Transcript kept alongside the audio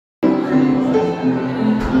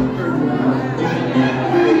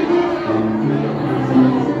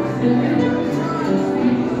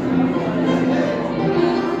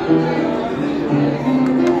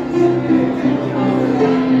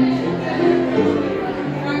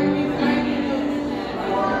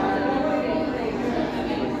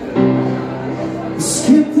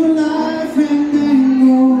Skip the life and then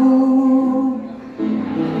go.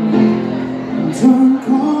 Turn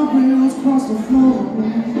cartwheels across the floor.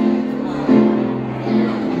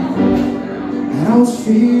 And I was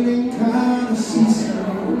feeling kind of seasick,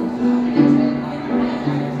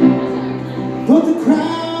 but the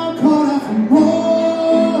crowd called out for more,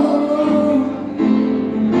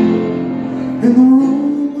 and the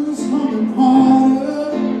room was humming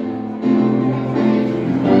harder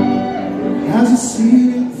as the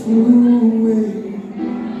ceiling flew away.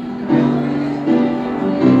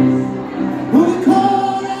 Well, we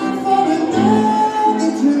called out for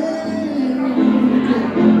another drink,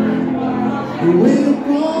 way up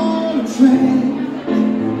on the train.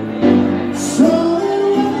 So it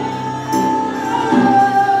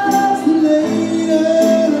was later,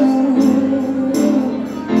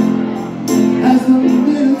 as the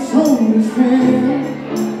minutes always fail.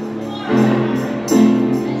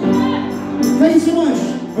 Thank you so much.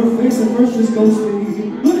 Her face at first just goes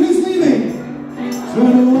fade. Look who's leaving.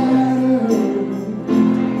 Turn a wider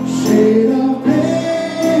shade of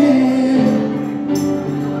pale.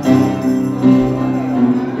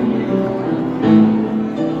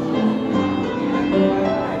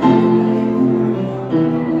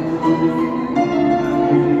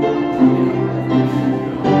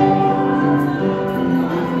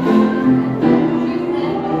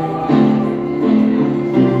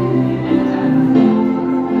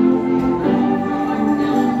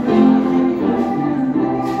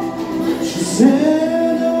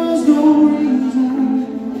 Said there was no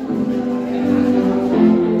reason,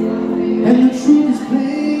 and the truth is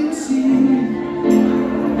plain to see.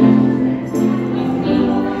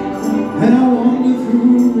 And I wander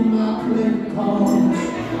through my playing cards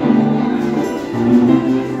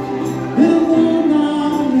in a world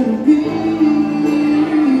I'll never be.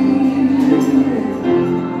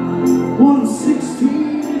 One of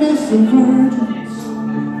 16 best of virgins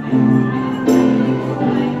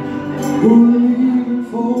who are leaving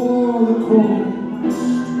for the coast.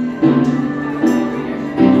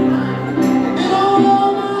 And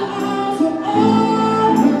all my eyes are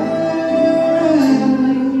open,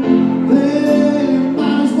 they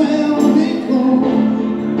might as well be closed.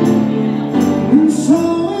 And so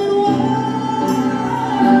it was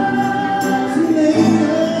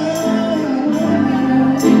later,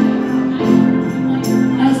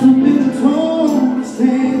 as the minutes always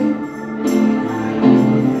take.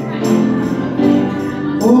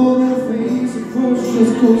 Oh, their face at first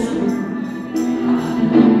just goes through.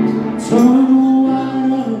 Turn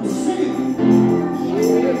wider, sing.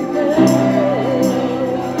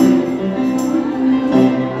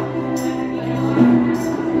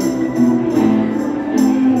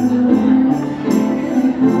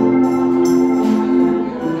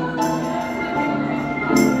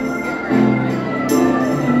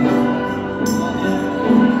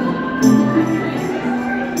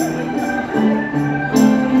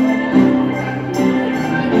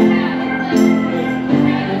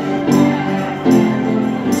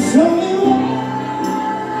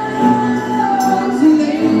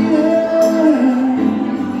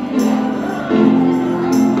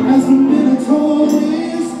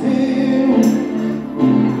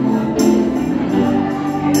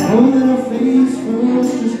 Oh, that her face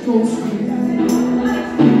first just goes